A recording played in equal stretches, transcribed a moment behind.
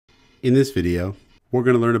In this video, we're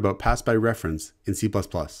going to learn about pass by reference in C++.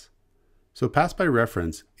 So pass by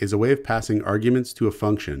reference is a way of passing arguments to a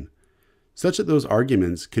function such that those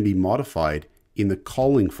arguments can be modified in the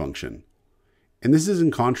calling function. And this is in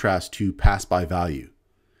contrast to pass by value.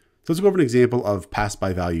 So let's go over an example of pass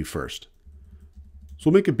by value first. So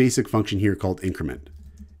we'll make a basic function here called increment.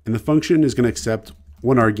 And the function is going to accept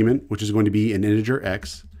one argument, which is going to be an integer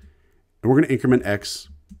x, and we're going to increment x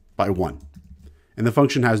by 1. And the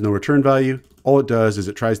function has no return value. All it does is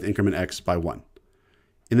it tries to increment x by 1.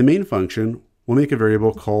 In the main function, we'll make a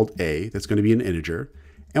variable called a that's going to be an integer,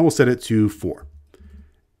 and we'll set it to 4.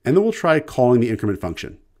 And then we'll try calling the increment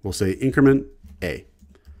function. We'll say increment a.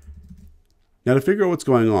 Now to figure out what's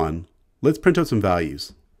going on, let's print out some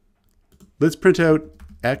values. Let's print out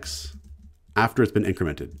x after it's been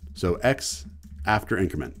incremented. So x after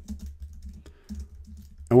increment.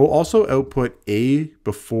 And we'll also output a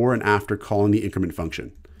before and after calling the increment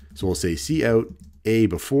function. So we'll say cout a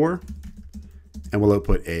before, and we'll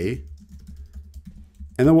output a.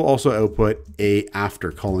 And then we'll also output a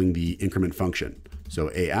after calling the increment function. So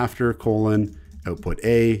a after colon, output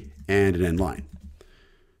a, and an end line.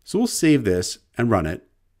 So we'll save this and run it,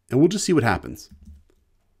 and we'll just see what happens.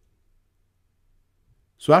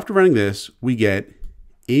 So after running this, we get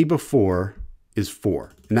a before is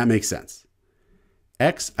 4, and that makes sense.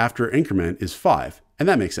 X after increment is 5, and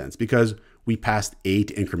that makes sense because we passed a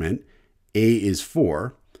to increment. A is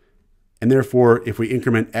 4, and therefore if we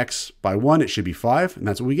increment x by 1, it should be 5, and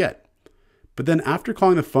that's what we get. But then after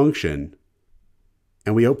calling the function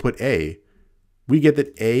and we output a, we get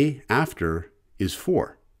that a after is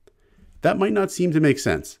 4. That might not seem to make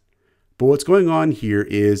sense, but what's going on here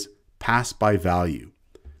is pass by value.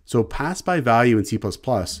 So pass by value in C++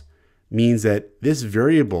 means that this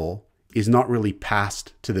variable is not really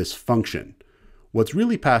passed to this function. What's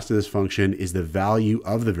really passed to this function is the value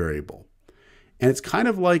of the variable. And it's kind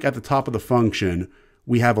of like at the top of the function,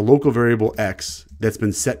 we have a local variable x that's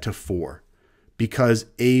been set to 4 because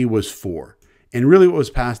a was 4. And really what was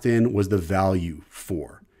passed in was the value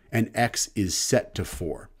 4, and x is set to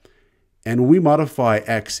 4. And when we modify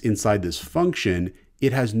x inside this function,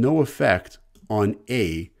 it has no effect on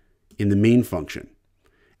a in the main function.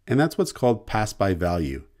 And that's what's called pass by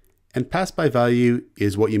value. And pass by value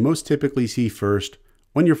is what you most typically see first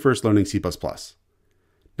when you're first learning C++.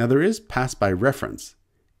 Now there is pass by reference,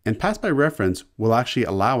 and pass by reference will actually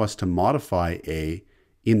allow us to modify a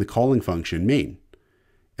in the calling function main.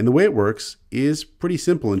 And the way it works is pretty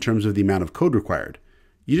simple in terms of the amount of code required.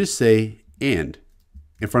 You just say and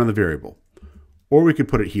in front of the variable, or we could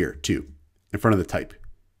put it here too, in front of the type.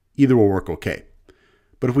 Either will work okay.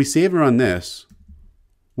 But if we save and run this,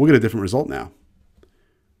 we'll get a different result now.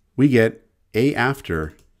 We get a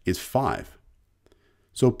after is 5.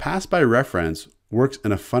 So pass by reference works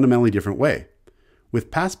in a fundamentally different way.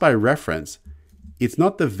 With pass by reference, it's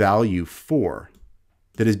not the value 4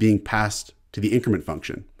 that is being passed to the increment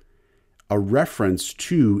function. A reference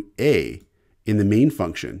to a in the main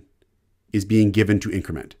function is being given to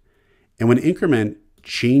increment. And when increment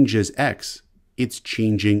changes x, it's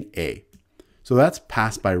changing a. So that's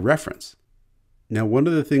pass by reference. Now, one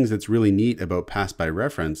of the things that's really neat about pass by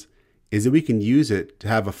reference is that we can use it to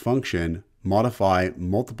have a function modify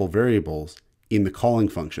multiple variables in the calling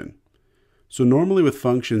function. So normally with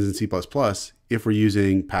functions in C++, if we're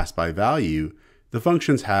using pass by value, the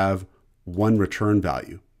functions have one return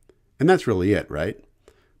value. And that's really it, right?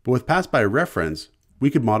 But with pass by reference,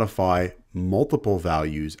 we could modify multiple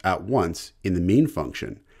values at once in the main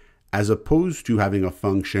function, as opposed to having a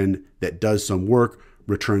function that does some work,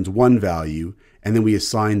 returns one value, and then we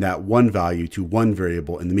assign that one value to one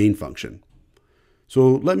variable in the main function.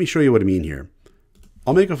 So let me show you what I mean here.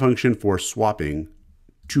 I'll make a function for swapping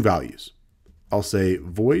two values. I'll say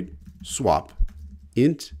void swap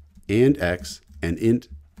int and x and int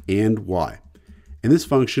and y. And this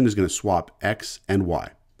function is going to swap x and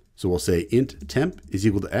y. So we'll say int temp is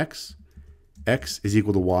equal to x is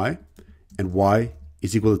equal to y, and y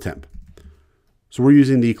is equal to temp. So we're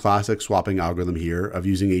using the classic swapping algorithm here of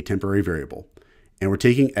using a temporary variable. And we're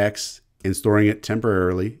taking x and storing it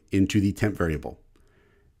temporarily into the temp variable.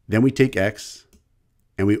 Then we take x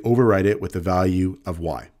and we overwrite it with the value of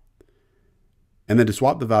y. And then to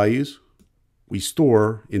swap the values, we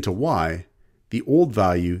store into y the old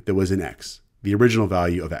value that was in x, the original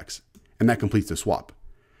value of x, and that completes the swap.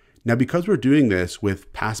 Now, because we're doing this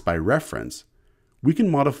with pass by reference, we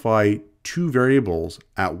can modify two variables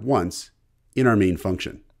at once in our main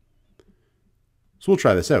function. So we'll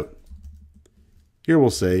try this out. Here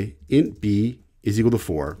we'll say int b is equal to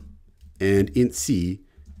 4 and int c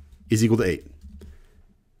is equal to 8.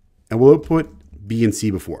 And we'll output b and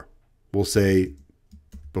c before. we'll say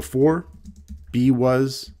before B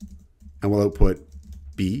was, and we'll output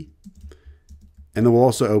B. And then we'll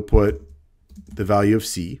also output the value of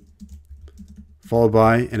C, followed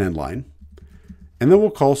by an end line. And then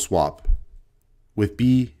we'll call swap with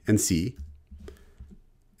B and C.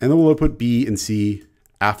 And then we'll output B and C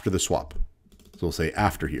after the swap. So we'll say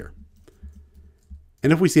after here.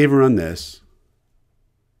 And if we save and run this,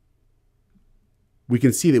 we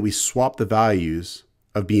can see that we swap the values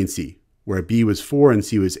of B and C, where B was 4 and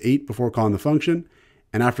C was 8 before calling the function.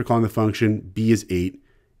 And after calling the function, B is 8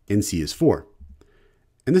 and C is 4.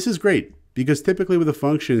 And this is great because typically with a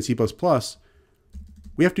function in C++,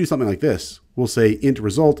 we have to do something like this. We'll say int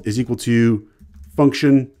result is equal to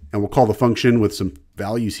function, and we'll call the function with some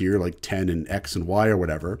values here like 10 and x and y or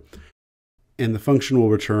whatever. And the function will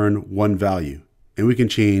return one value, and we can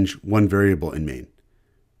change one variable in main.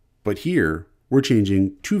 But here, we're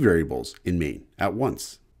changing two variables in main at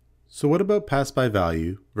once. So what about pass by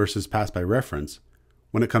value versus pass by reference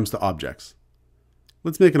when it comes to objects?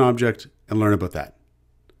 Let's make an object and learn about that.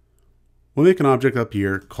 We'll make an object up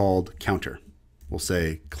here called counter. We'll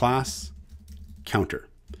say class counter.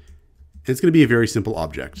 And it's going to be a very simple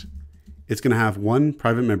object. It's going to have one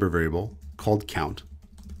private member variable called count.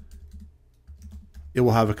 It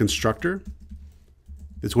will have a constructor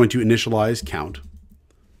that's going to initialize count.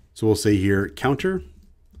 So we'll say here counter,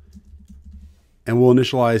 and we'll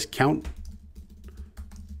initialize count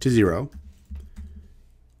to 0.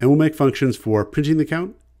 And we'll make functions for printing the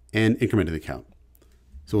count and incrementing the count.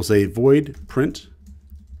 So we'll say void print.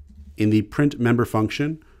 In the print member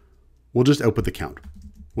function, we'll just output the count.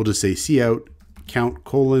 We'll just say cout count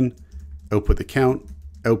colon, output the count,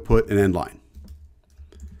 output an end line.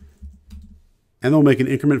 And then we'll make an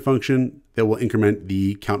increment function that will increment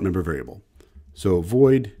the count member variable. So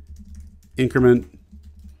void increment,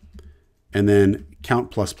 and then count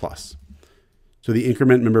plus plus. So the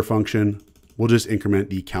increment member function will just increment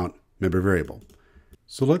the count member variable.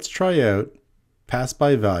 So let's try out pass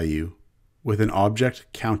by value with an object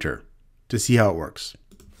counter to see how it works.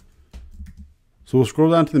 So we'll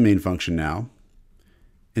scroll down to the main function now,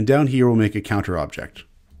 and down here we'll make a counter object.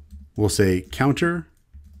 We'll say counter,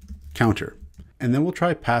 counter, and then we'll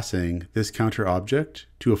try passing this counter object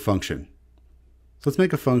to a function. So let's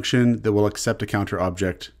make a function that will accept a counter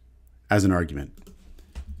object as an argument.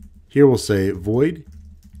 Here we'll say void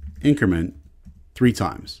increment 3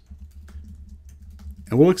 times.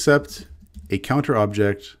 And we'll accept a counter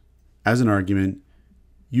object as an argument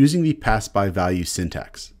using the pass by value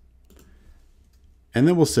syntax. And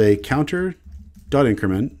then we'll say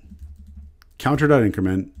counter.increment,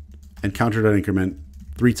 counter.increment, and counter.increment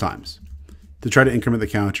 3 times to try to increment the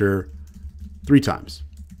counter 3 times.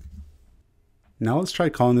 Now let's try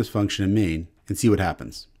calling this function in main and see what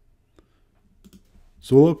happens.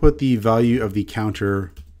 So we'll put the value of the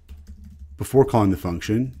counter before calling the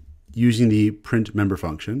function using the print member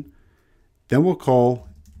function. Then we'll call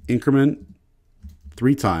increment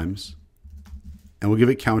 3 times, and we'll give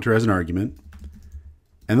it counter as an argument.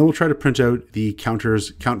 And then we'll try to print out the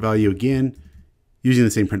counter's count value again using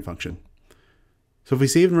the same print function. So if we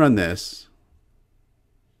save and run this,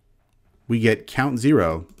 we get count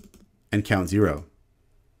 0 and count 0.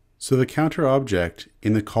 So the counter object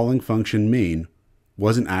in the calling function main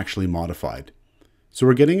wasn't actually modified. So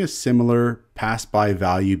we're getting a similar pass by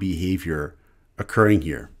value behavior occurring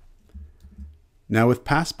here. Now with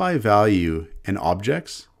pass by value and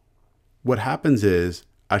objects, what happens is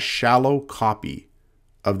a shallow copy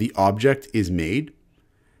of the object is made,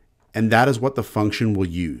 and that is what the function will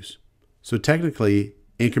use. So technically,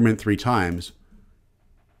 increment 3 times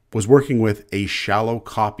was working with a shallow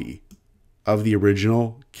copy of the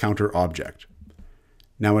original counter object.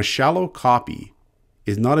 Now a shallow copy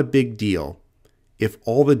is not a big deal if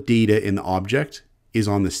all the data in the object is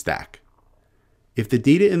on the stack. If the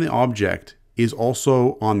data in the object is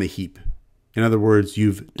also on the heap, in other words,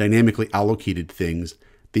 you've dynamically allocated things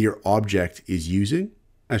that your object is using,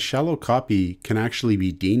 a shallow copy can actually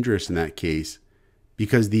be dangerous in that case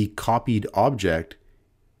because the copied object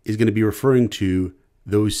is going to be referring to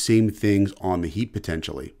those same things on the heap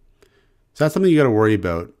potentially. So that's something you got to worry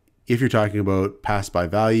about if you're talking about pass by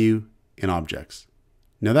value in objects.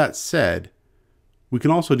 Now that said, we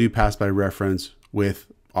can also do pass by reference with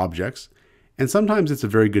objects, and sometimes it's a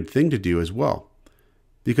very good thing to do as well.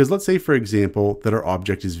 Because let's say, for example, that our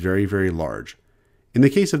object is very, very large. In the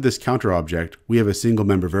case of this counter object, we have a single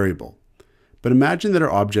member variable. But imagine that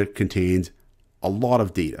our object contains a lot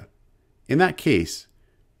of data. In that case,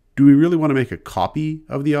 do we really want to make a copy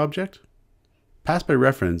of the object? Pass by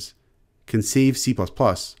reference can save C++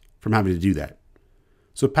 from having to do that.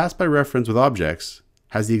 So pass by reference with objects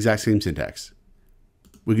has the exact same syntax.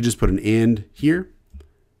 We could just put an and here,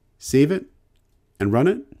 save it, and run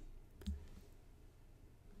it.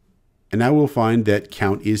 And now we'll find that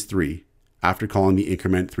count is 3 after calling the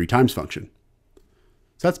increment 3 times function.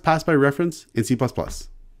 So that's pass by reference in C++.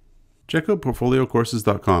 Check out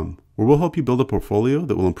portfoliocourses.com, where we'll help you build a portfolio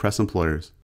that will impress employers.